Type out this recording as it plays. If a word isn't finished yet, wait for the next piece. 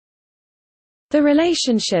The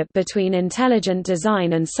relationship between intelligent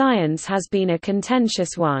design and science has been a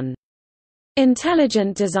contentious one.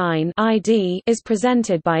 Intelligent design (ID) is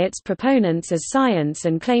presented by its proponents as science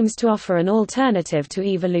and claims to offer an alternative to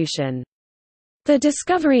evolution. The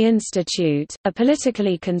Discovery Institute, a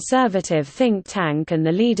politically conservative think tank and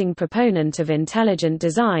the leading proponent of intelligent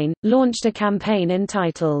design, launched a campaign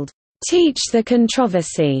entitled, "Teach the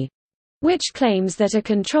Controversy," which claims that a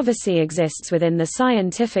controversy exists within the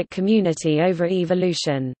scientific community over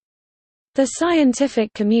evolution. The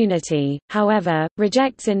scientific community, however,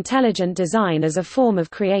 rejects intelligent design as a form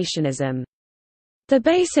of creationism. The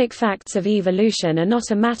basic facts of evolution are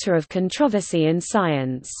not a matter of controversy in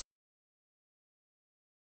science.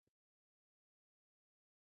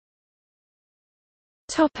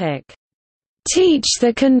 Teach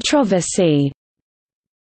the controversy.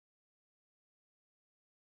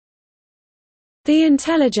 The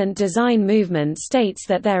intelligent design movement states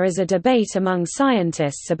that there is a debate among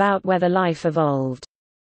scientists about whether life evolved.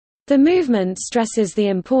 The movement stresses the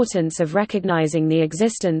importance of recognizing the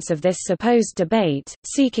existence of this supposed debate,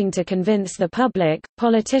 seeking to convince the public,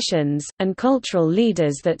 politicians, and cultural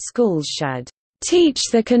leaders that schools should teach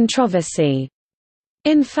the controversy.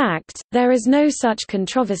 In fact, there is no such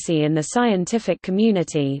controversy in the scientific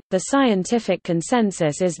community. The scientific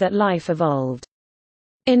consensus is that life evolved.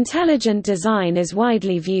 Intelligent design is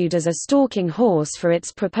widely viewed as a stalking horse for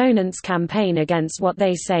its proponents' campaign against what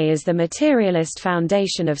they say is the materialist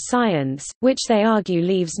foundation of science, which they argue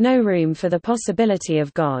leaves no room for the possibility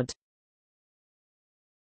of God.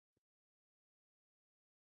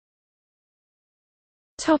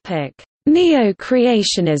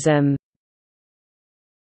 Neo-creationism.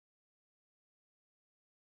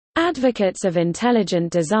 Advocates of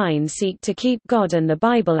intelligent design seek to keep God and the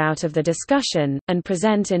Bible out of the discussion, and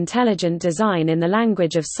present intelligent design in the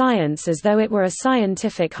language of science as though it were a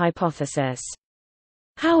scientific hypothesis.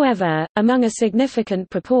 However, among a significant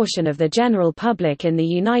proportion of the general public in the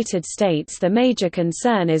United States, the major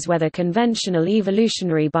concern is whether conventional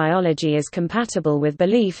evolutionary biology is compatible with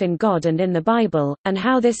belief in God and in the Bible, and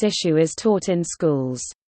how this issue is taught in schools.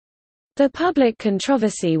 The public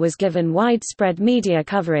controversy was given widespread media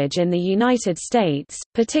coverage in the United States,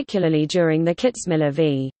 particularly during the Kitzmiller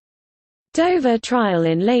v. Dover trial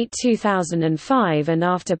in late 2005 and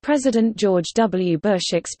after President George W.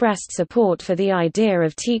 Bush expressed support for the idea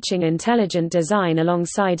of teaching intelligent design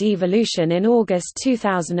alongside evolution in August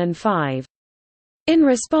 2005. In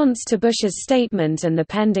response to Bush's statement and the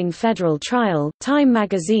pending federal trial, Time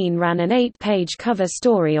magazine ran an 8-page cover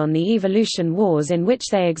story on the evolution wars in which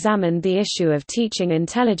they examined the issue of teaching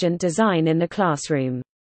intelligent design in the classroom.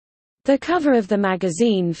 The cover of the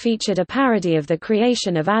magazine featured a parody of the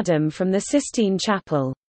creation of Adam from the Sistine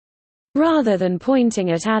Chapel. Rather than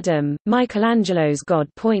pointing at Adam, Michelangelo's God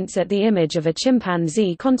points at the image of a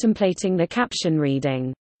chimpanzee contemplating the caption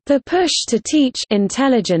reading, "The push to teach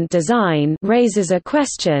intelligent design raises a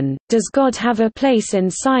question, does God have a place in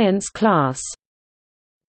science class?"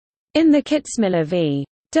 In the Kitzmiller v.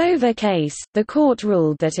 Dover case, the court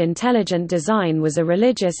ruled that intelligent design was a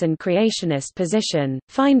religious and creationist position,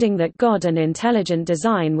 finding that God and intelligent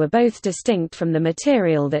design were both distinct from the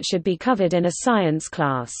material that should be covered in a science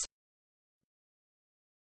class.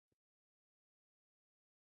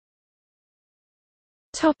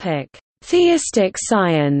 Theistic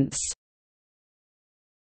science.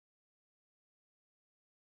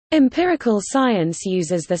 Empirical science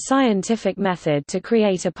uses the scientific method to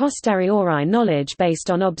create a posteriori knowledge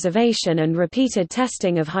based on observation and repeated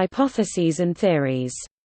testing of hypotheses and theories.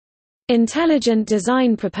 Intelligent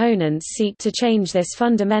design proponents seek to change this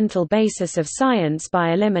fundamental basis of science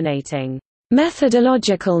by eliminating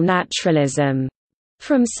methodological naturalism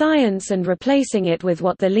from science and replacing it with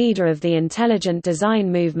what the leader of the intelligent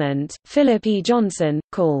design movement, Philip E. Johnson,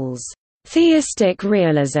 calls theistic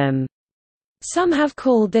realism. Some have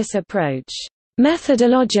called this approach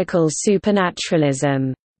methodological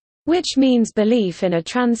supernaturalism, which means belief in a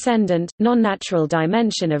transcendent, non-natural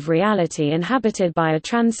dimension of reality inhabited by a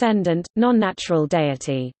transcendent, non-natural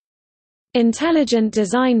deity. Intelligent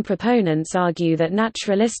design proponents argue that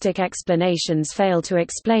naturalistic explanations fail to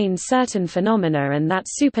explain certain phenomena and that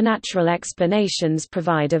supernatural explanations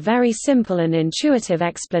provide a very simple and intuitive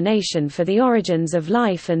explanation for the origins of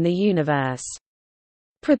life and the universe.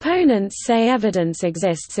 Proponents say evidence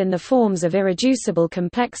exists in the forms of irreducible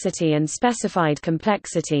complexity and specified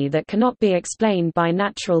complexity that cannot be explained by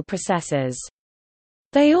natural processes.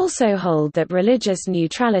 They also hold that religious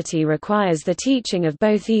neutrality requires the teaching of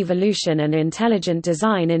both evolution and intelligent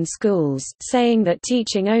design in schools, saying that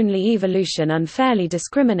teaching only evolution unfairly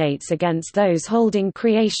discriminates against those holding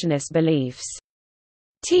creationist beliefs.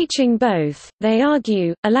 Teaching both, they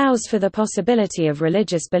argue, allows for the possibility of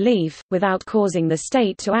religious belief, without causing the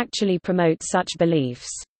state to actually promote such beliefs.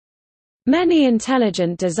 Many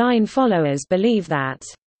intelligent design followers believe that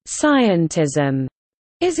scientism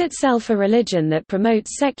is itself a religion that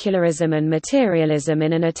promotes secularism and materialism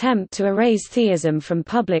in an attempt to erase theism from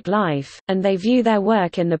public life, and they view their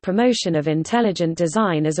work in the promotion of intelligent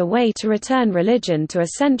design as a way to return religion to a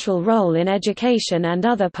central role in education and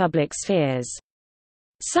other public spheres.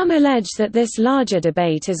 Some allege that this larger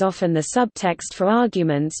debate is often the subtext for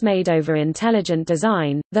arguments made over intelligent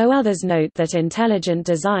design, though others note that intelligent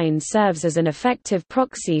design serves as an effective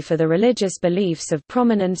proxy for the religious beliefs of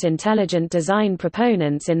prominent intelligent design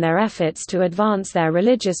proponents in their efforts to advance their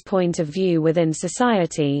religious point of view within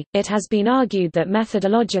society. It has been argued that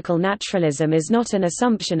methodological naturalism is not an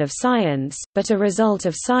assumption of science, but a result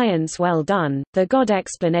of science well done. The God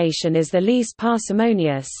explanation is the least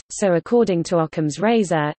parsimonious, so according to Occam's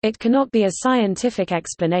razor, it cannot be a scientific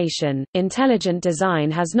explanation. Intelligent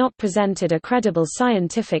design has not presented a credible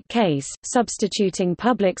scientific case, substituting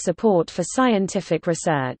public support for scientific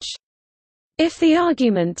research. If the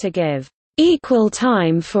argument to give equal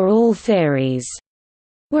time for all theories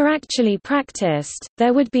were actually practiced,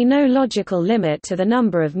 there would be no logical limit to the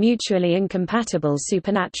number of mutually incompatible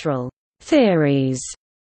supernatural theories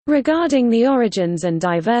regarding the origins and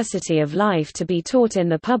diversity of life to be taught in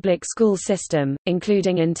the public school system,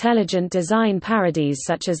 including intelligent design parodies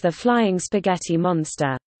such as the flying spaghetti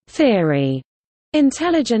monster theory.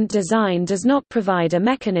 Intelligent design does not provide a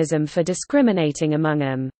mechanism for discriminating among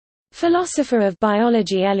them. Philosopher of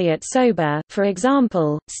biology Elliot Sober, for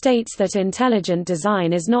example, states that intelligent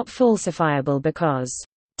design is not falsifiable because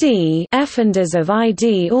defenders of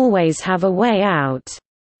ID always have a way out.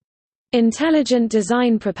 Intelligent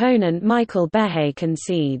design proponent Michael Behe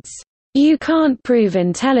concedes, "You can't prove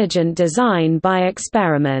intelligent design by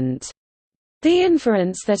experiment." The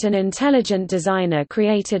inference that an intelligent designer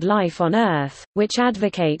created life on Earth, which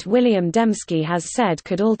advocate William Dembski has said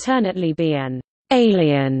could alternately be an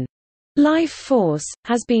alien life force,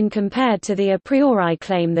 has been compared to the a priori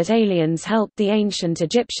claim that aliens helped the ancient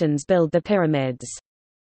Egyptians build the pyramids.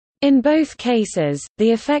 In both cases,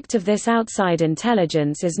 the effect of this outside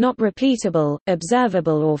intelligence is not repeatable,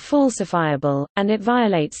 observable or falsifiable, and it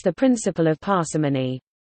violates the principle of parsimony.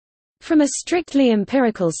 From a strictly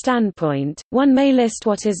empirical standpoint, one may list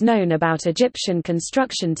what is known about Egyptian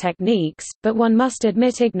construction techniques, but one must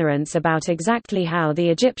admit ignorance about exactly how the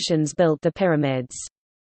Egyptians built the pyramids.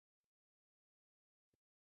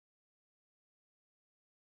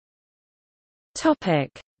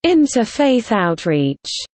 Interfaith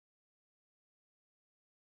outreach.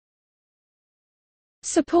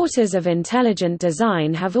 Supporters of intelligent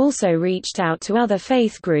design have also reached out to other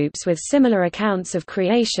faith groups with similar accounts of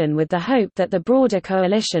creation with the hope that the broader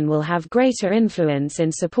coalition will have greater influence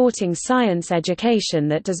in supporting science education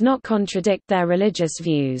that does not contradict their religious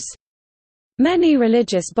views. Many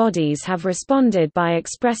religious bodies have responded by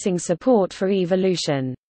expressing support for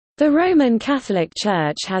evolution. The Roman Catholic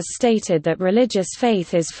Church has stated that religious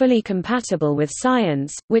faith is fully compatible with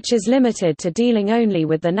science, which is limited to dealing only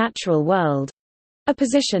with the natural world, a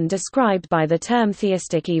position described by the term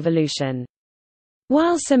theistic evolution.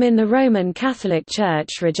 While some in the Roman Catholic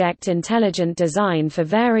Church reject intelligent design for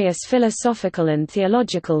various philosophical and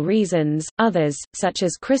theological reasons, others, such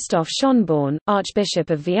as Christoph Schonborn,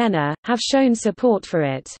 Archbishop of Vienna, have shown support for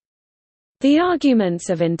it. The arguments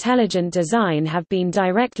of intelligent design have been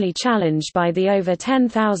directly challenged by the over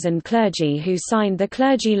 10,000 clergy who signed the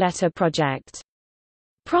Clergy Letter Project.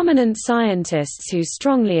 Prominent scientists who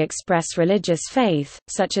strongly express religious faith,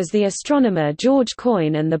 such as the astronomer George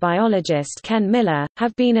Coyne and the biologist Ken Miller,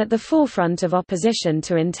 have been at the forefront of opposition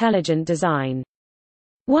to intelligent design.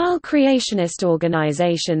 While creationist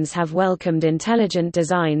organizations have welcomed intelligent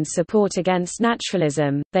design's support against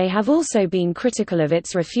naturalism, they have also been critical of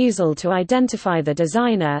its refusal to identify the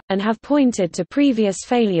designer, and have pointed to previous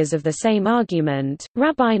failures of the same argument.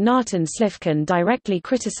 Rabbi Natan Slifkin directly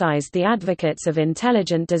criticized the advocates of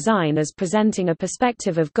intelligent design as presenting a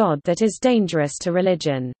perspective of God that is dangerous to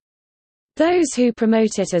religion. Those who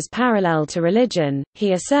promote it as parallel to religion,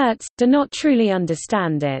 he asserts, do not truly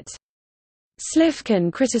understand it.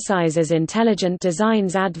 Slifkin criticizes intelligent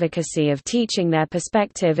design's advocacy of teaching their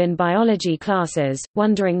perspective in biology classes,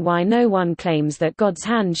 wondering why no one claims that God's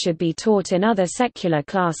hand should be taught in other secular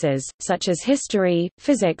classes, such as history,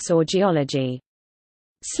 physics or geology.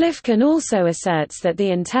 Slifkin also asserts that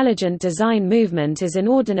the intelligent design movement is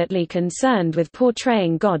inordinately concerned with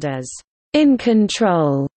portraying God as in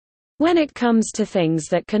control, When it comes to things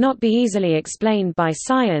that cannot be easily explained by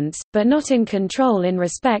science, but not in control in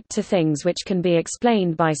respect to things which can be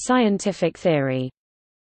explained by scientific theory.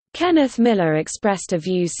 Kenneth Miller expressed a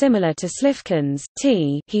view similar to Slifkin's.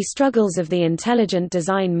 He struggles of the intelligent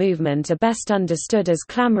design movement are best understood as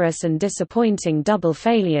clamorous and disappointing double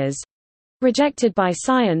failures, rejected by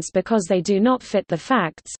science because they do not fit the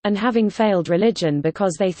facts, and having failed religion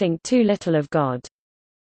because they think too little of God.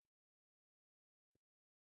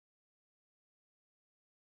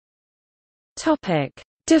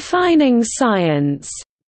 Defining science.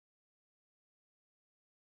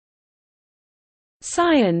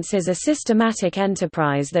 Science is a systematic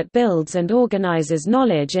enterprise that builds and organizes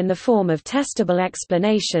knowledge in the form of testable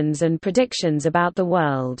explanations and predictions about the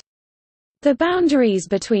world. The boundaries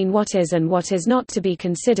between what is and what is not to be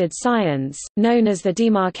considered science, known as the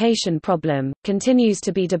demarcation problem, continues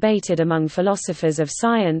to be debated among philosophers of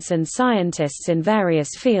science and scientists in various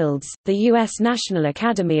fields. The U.S. National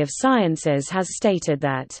Academy of Sciences has stated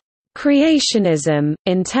that creationism,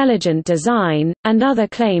 intelligent design, and other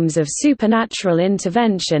claims of supernatural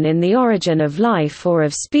intervention in the origin of life or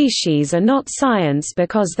of species are not science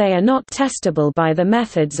because they are not testable by the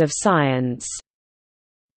methods of science.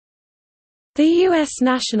 The U.S.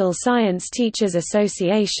 National Science Teachers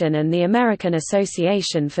Association and the American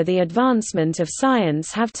Association for the Advancement of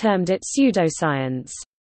Science have termed it pseudoscience.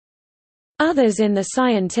 Others in the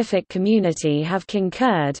scientific community have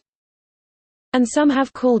concurred, and some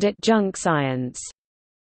have called it junk science.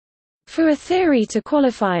 For a theory to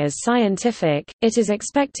qualify as scientific, it is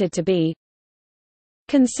expected to be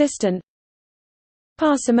consistent,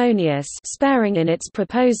 parsimonious, sparing in its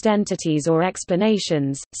proposed entities or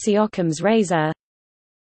explanations, see Occam's razor,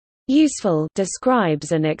 useful,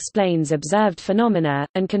 describes and explains observed phenomena,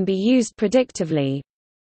 and can be used predictively,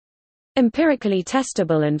 empirically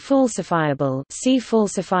testable and falsifiable, see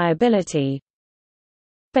falsifiability,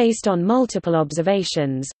 based on multiple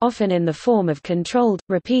observations, often in the form of controlled,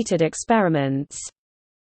 repeated experiments,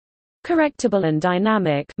 correctable and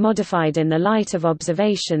dynamic, modified in the light of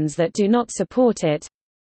observations that do not support it,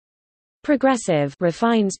 progressive,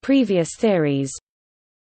 refines previous theories,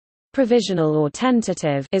 provisional or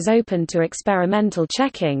tentative, is open to experimental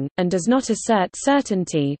checking, and does not assert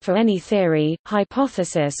certainty for any theory,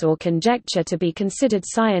 hypothesis or conjecture to be considered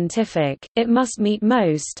scientific. It must meet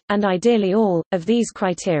most, and ideally all, of these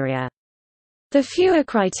criteria. The fewer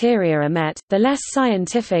criteria are met, the less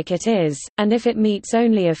scientific it is, and if it meets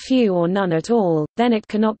only a few or none at all, then it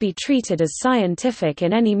cannot be treated as scientific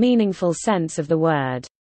in any meaningful sense of the word.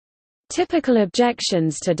 Typical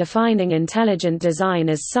objections to defining intelligent design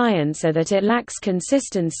as science are that it lacks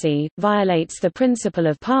consistency, violates the principle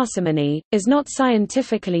of parsimony, is not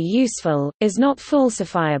scientifically useful, is not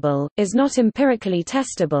falsifiable, is not empirically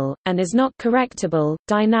testable, and is not correctable,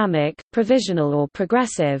 dynamic, provisional or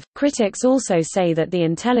progressive. Critics also say that the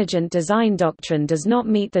intelligent design doctrine does not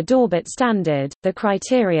meet the Dorbit standard, the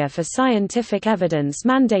criteria for scientific evidence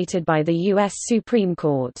mandated by the U.S. Supreme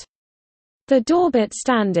Court. The Dorbit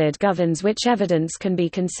standard governs which evidence can be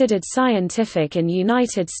considered scientific in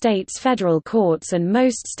United States federal courts and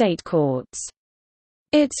most state courts.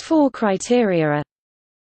 Its four criteria are: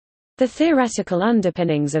 the theoretical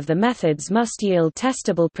underpinnings of the methods must yield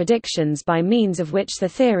testable predictions by means of which the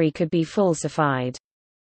theory could be falsified.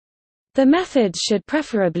 The methods should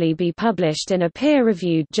preferably be published in a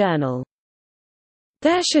peer-reviewed journal.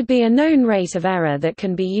 There should be a known rate of error that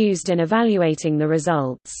can be used in evaluating the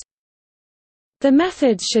results. The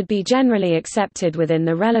methods should be generally accepted within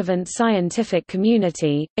the relevant scientific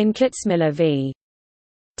community. In Kitzmiller v.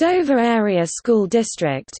 Dover Area School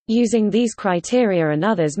District, using these criteria and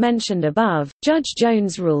others mentioned above, Judge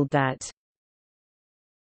Jones ruled that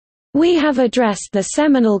we have addressed the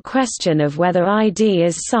seminal question of whether ID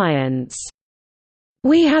is science.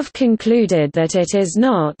 We have concluded that it is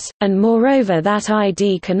not, and moreover that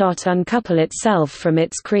ID cannot uncouple itself from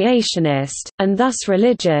its creationist, and thus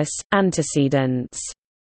religious, antecedents.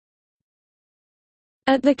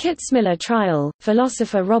 At the Kitzmiller trial,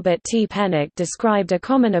 philosopher Robert T. Pennock described a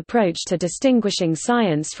common approach to distinguishing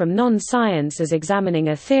science from non-science as examining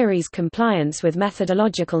a theory's compliance with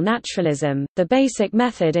methodological naturalism, the basic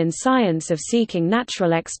method in science of seeking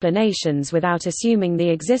natural explanations without assuming the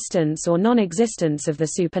existence or non-existence of the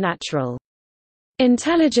supernatural.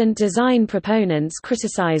 Intelligent design proponents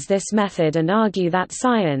criticize this method and argue that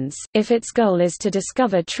science, if its goal is to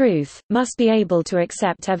discover truth, must be able to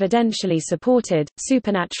accept evidentially supported,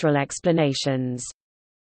 supernatural explanations.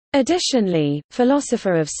 Additionally,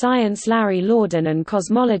 philosopher of science Larry Lorden and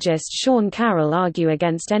cosmologist Sean Carroll argue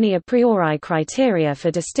against any a priori criteria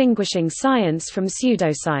for distinguishing science from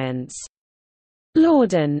pseudoscience.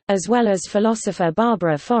 Loudon, as well as philosopher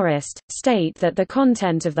Barbara Forrest, state that the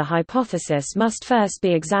content of the hypothesis must first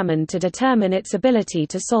be examined to determine its ability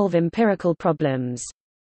to solve empirical problems.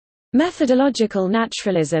 Methodological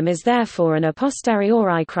naturalism is therefore an a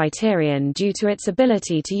posteriori criterion due to its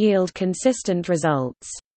ability to yield consistent results.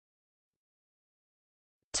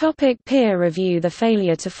 Peer review. The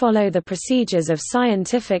failure to follow the procedures of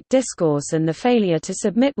scientific discourse and the failure to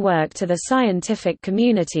submit work to the scientific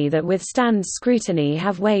community that withstands scrutiny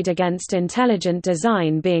have weighed against intelligent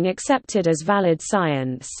design being accepted as valid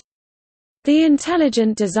science. The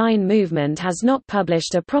intelligent design movement has not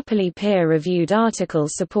published a properly peer-reviewed article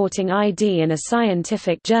supporting ID in a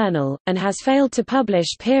scientific journal, and has failed to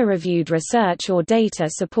publish peer-reviewed research or data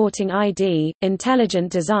supporting ID.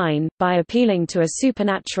 Intelligent design, by appealing to a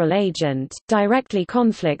supernatural agent, directly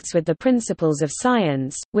conflicts with the principles of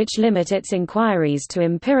science, which limit its inquiries to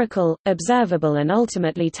empirical, observable and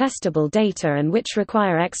ultimately testable data and which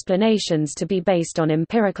require explanations to be based on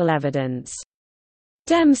empirical evidence.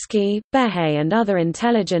 Dembski, Behe and other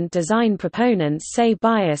intelligent design proponents say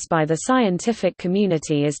bias by the scientific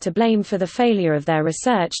community is to blame for the failure of their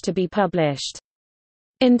research to be published.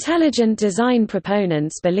 Intelligent design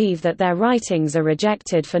proponents believe that their writings are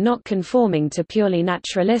rejected for not conforming to purely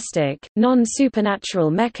naturalistic, non-supernatural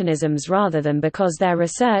mechanisms rather than because their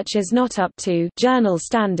research is not up to journal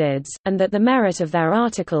standards, and that the merit of their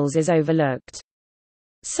articles is overlooked.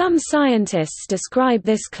 Some scientists describe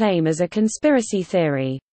this claim as a conspiracy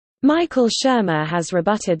theory. Michael Shermer has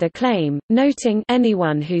rebutted the claim, noting,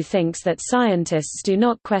 "Anyone who thinks that scientists do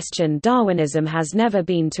not question Darwinism has never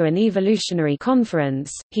been to an evolutionary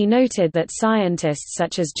conference." He noted that scientists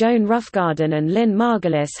such as Joan Roughgarden and Lynn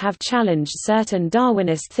Margulis have challenged certain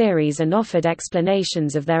Darwinist theories and offered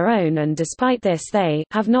explanations of their own, and despite this they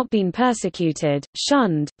have not been persecuted,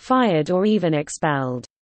 shunned, fired or even expelled.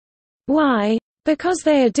 Why? Because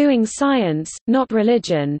they are doing science, not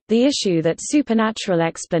religion. The issue that supernatural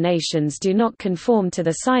explanations do not conform to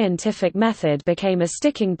the scientific method became a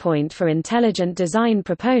sticking point for intelligent design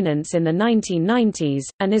proponents in the 1990s,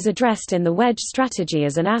 and is addressed in the wedge strategy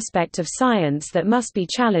as an aspect of science that must be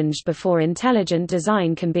challenged before intelligent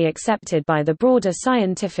design can be accepted by the broader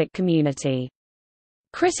scientific community.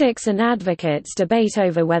 Critics and advocates debate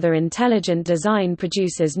over whether intelligent design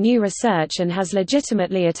produces new research and has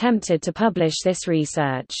legitimately attempted to publish this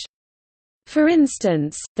research. For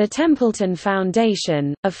instance, the Templeton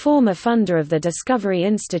Foundation, a former funder of the Discovery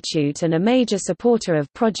Institute and a major supporter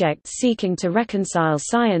of projects seeking to reconcile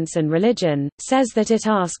science and religion, says that it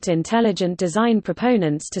asked intelligent design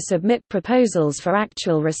proponents to submit proposals for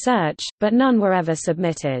actual research, but none were ever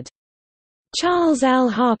submitted. Charles L.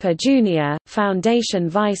 Harper, Jr., Foundation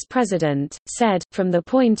Vice President, said, "From the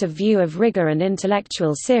point of view of rigor and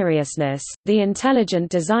intellectual seriousness, the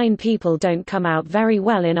intelligent design people don't come out very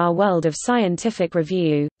well in our world of scientific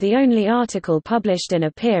review." The only article published in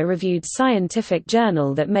a peer-reviewed scientific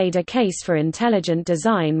journal that made a case for intelligent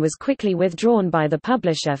design was quickly withdrawn by the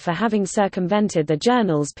publisher for having circumvented the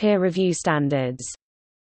journal's peer review standards.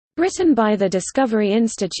 Written by the Discovery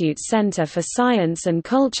Institute's Center for Science and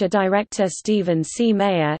Culture director Stephen C.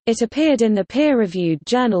 Mayer, it appeared in the peer-reviewed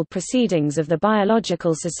journal Proceedings of the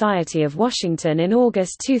Biological Society of Washington in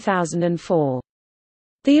August 2004.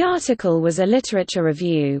 The article was a literature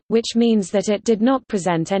review, which means that it did not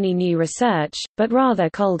present any new research, but rather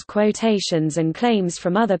culled quotations and claims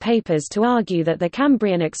from other papers to argue that the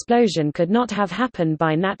Cambrian explosion could not have happened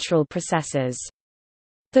by natural processes.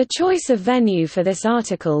 The choice of venue for this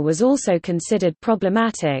article was also considered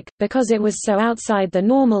problematic, because it was so outside the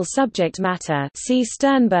normal subject matter. See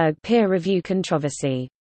Sternberg peer review controversy.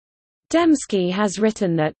 Dembski has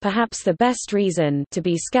written that perhaps the best reason to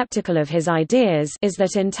be skeptical of his ideas is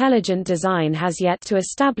that intelligent design has yet to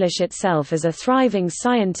establish itself as a thriving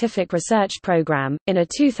scientific research program. In a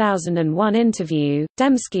 2001 interview,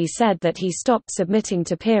 Dembski said that he stopped submitting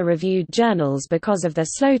to peer-reviewed journals because of their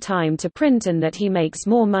slow time to print and that he makes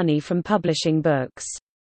more money from publishing books.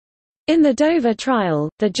 In the Dover trial,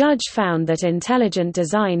 the judge found that intelligent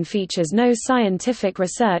design features no scientific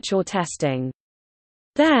research or testing.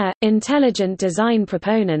 There, intelligent design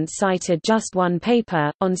proponents cited just one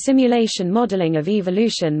paper, on simulation modeling of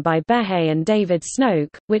evolution by Behe and David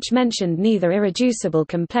Snoke, which mentioned neither irreducible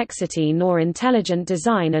complexity nor intelligent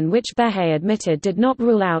design and which Behe admitted did not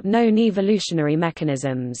rule out known evolutionary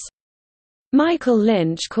mechanisms. Michael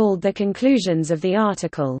Lynch called the conclusions of the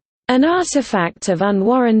article, "an artifact of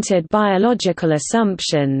unwarranted biological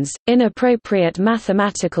assumptions, inappropriate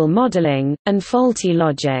mathematical modeling, and faulty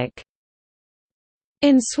logic."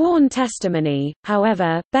 In sworn testimony,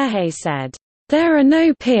 however, Behe said, There are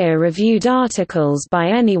no peer-reviewed articles by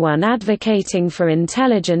anyone advocating for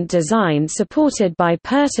intelligent design supported by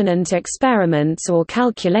pertinent experiments or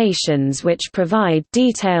calculations which provide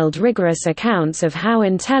detailed rigorous accounts of how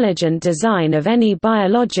intelligent design of any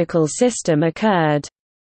biological system occurred.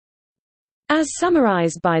 As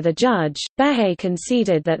summarized by the judge, Behe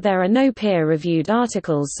conceded that there are no peer-reviewed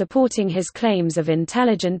articles supporting his claims of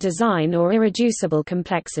intelligent design or irreducible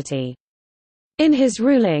complexity. In his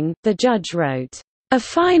ruling, the judge wrote, "A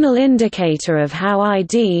final indicator of how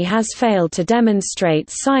ID has failed to demonstrate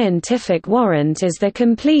scientific warrant is the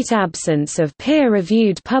complete absence of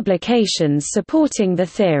peer-reviewed publications supporting the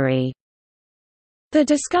theory." The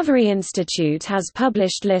Discovery Institute has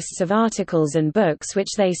published lists of articles and books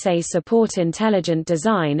which they say support intelligent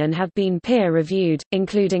design and have been peer-reviewed,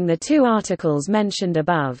 including the 2 articles mentioned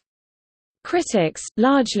above. Critics,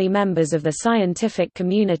 largely members of the scientific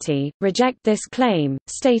community, reject this claim,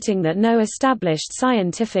 stating that no established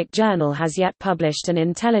scientific journal has yet published an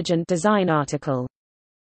intelligent design article.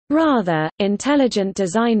 Rather, intelligent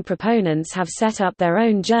design proponents have set up their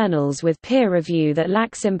own journals with peer review that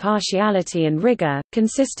lacks impartiality and rigor,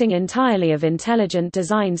 consisting entirely of intelligent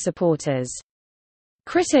design supporters.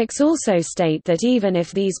 Critics also state that even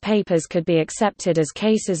if these papers could be accepted as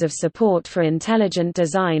cases of support for intelligent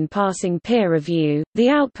design passing peer review, the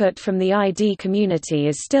output from the ID community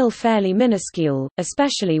is still fairly minuscule,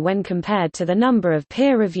 especially when compared to the number of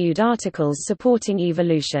peer-reviewed articles supporting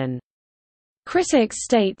evolution. Critics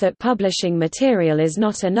state that publishing material is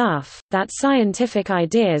not enough, that scientific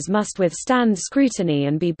ideas must withstand scrutiny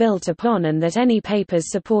and be built upon, and that any papers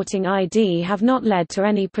supporting ID have not led to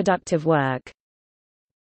any productive work.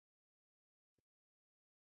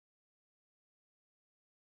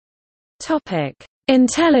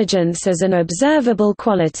 Intelligence as an observable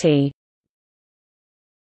quality.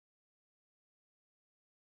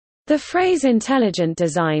 The phrase intelligent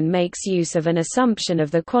design makes use of an assumption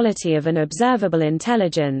of the quality of an observable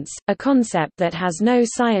intelligence, a concept that has no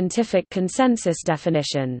scientific consensus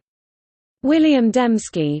definition. William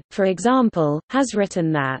Dembski, for example, has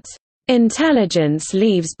written that, "Intelligence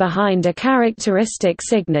leaves behind a characteristic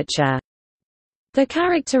signature." The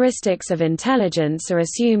characteristics of intelligence are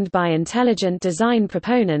assumed by intelligent design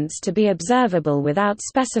proponents to be observable without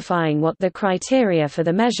specifying what the criteria for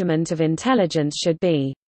the measurement of intelligence should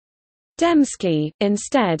be. Dembski,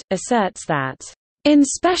 instead, asserts that, "In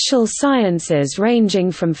special sciences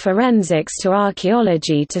ranging from forensics to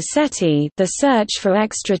archaeology to SETI, the search for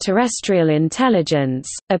extraterrestrial intelligence,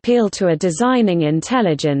 appeal to a designing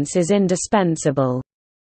intelligence is indispensable."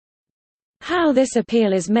 How this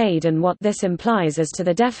appeal is made and what this implies as to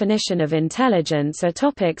the definition of intelligence are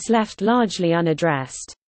topics left largely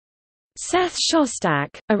unaddressed. Seth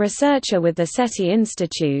Shostak, a researcher with the SETI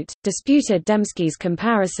Institute, disputed Dembski's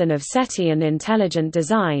comparison of SETI and intelligent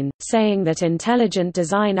design, saying that intelligent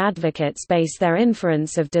design advocates base their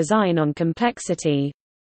inference of design on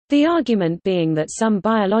complexity—the argument being that some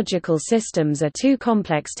biological systems are too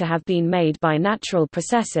complex to have been made by natural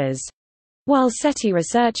processes. While SETI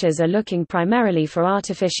researchers are looking primarily for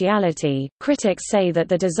artificiality, critics say that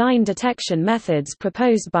the design detection methods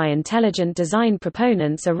proposed by intelligent design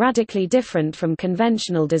proponents are radically different from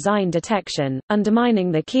conventional design detection,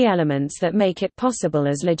 undermining the key elements that make it possible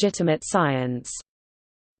as legitimate science.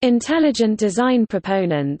 Intelligent design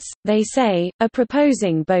proponents, they say, are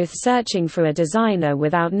proposing both searching for a designer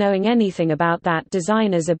without knowing anything about that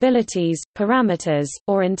designer's abilities, parameters,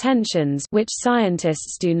 or intentions, which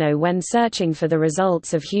scientists do know when searching for the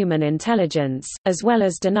results of human intelligence, as well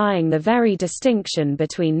as denying the very distinction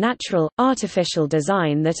between natural, artificial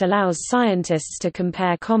design that allows scientists to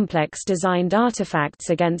compare complex designed artifacts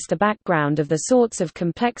against a background of the sorts of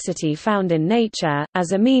complexity found in nature.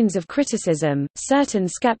 As a means of criticism, certain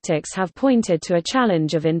skeptics have pointed to a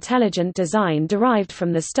challenge of intelligent design derived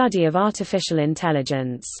from the study of artificial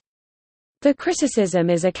intelligence. The criticism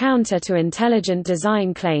is a counter to intelligent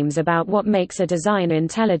design claims about what makes a design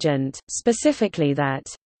intelligent, specifically that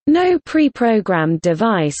no pre-programmed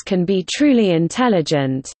device can be truly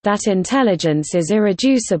intelligent, that intelligence is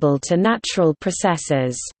irreducible to natural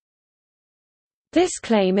processes. This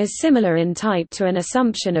claim is similar in type to an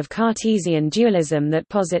assumption of Cartesian dualism that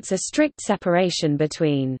posits a strict separation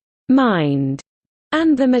between mind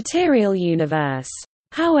and the material universe.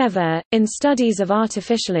 However, in studies of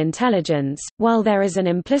artificial intelligence, while there is an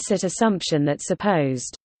implicit assumption that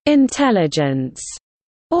supposed intelligence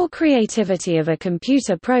or creativity of a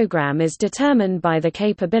computer program is determined by the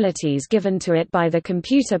capabilities given to it by the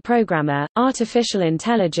computer programmer, artificial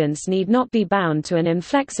intelligence need not be bound to an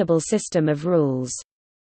inflexible system of rules.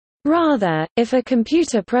 Rather, if a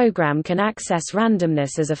computer program can access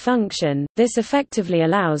randomness as a function, this effectively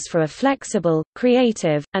allows for a flexible,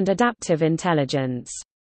 creative, and adaptive intelligence.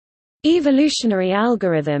 Evolutionary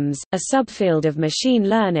algorithms, a subfield of machine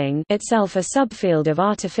learning, itself a subfield of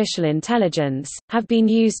artificial intelligence, have been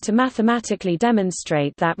used to mathematically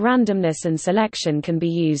demonstrate that randomness and selection can be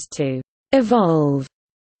used to evolve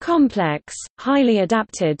complex, highly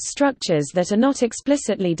adapted structures that are not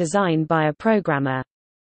explicitly designed by a programmer.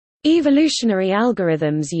 Evolutionary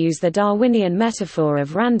algorithms use the Darwinian metaphor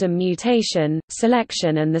of random mutation,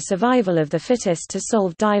 selection and the survival of the fittest to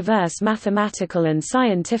solve diverse mathematical and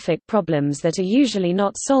scientific problems that are usually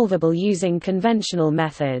not solvable using conventional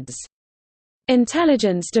methods.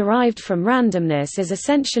 Intelligence derived from randomness is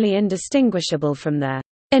essentially indistinguishable from the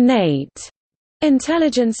innate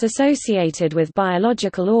intelligence associated with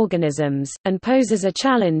biological organisms, and poses a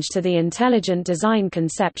challenge to the intelligent design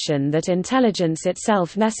conception that intelligence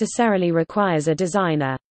itself necessarily requires a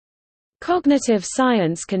designer. Cognitive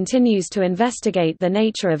science continues to investigate the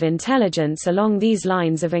nature of intelligence along these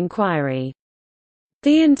lines of inquiry.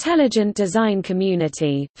 The intelligent design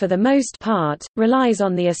community, for the most part, relies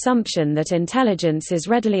on the assumption that intelligence is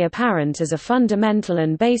readily apparent as a fundamental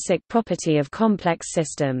and basic property of complex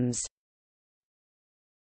systems.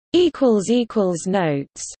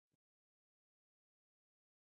 Notes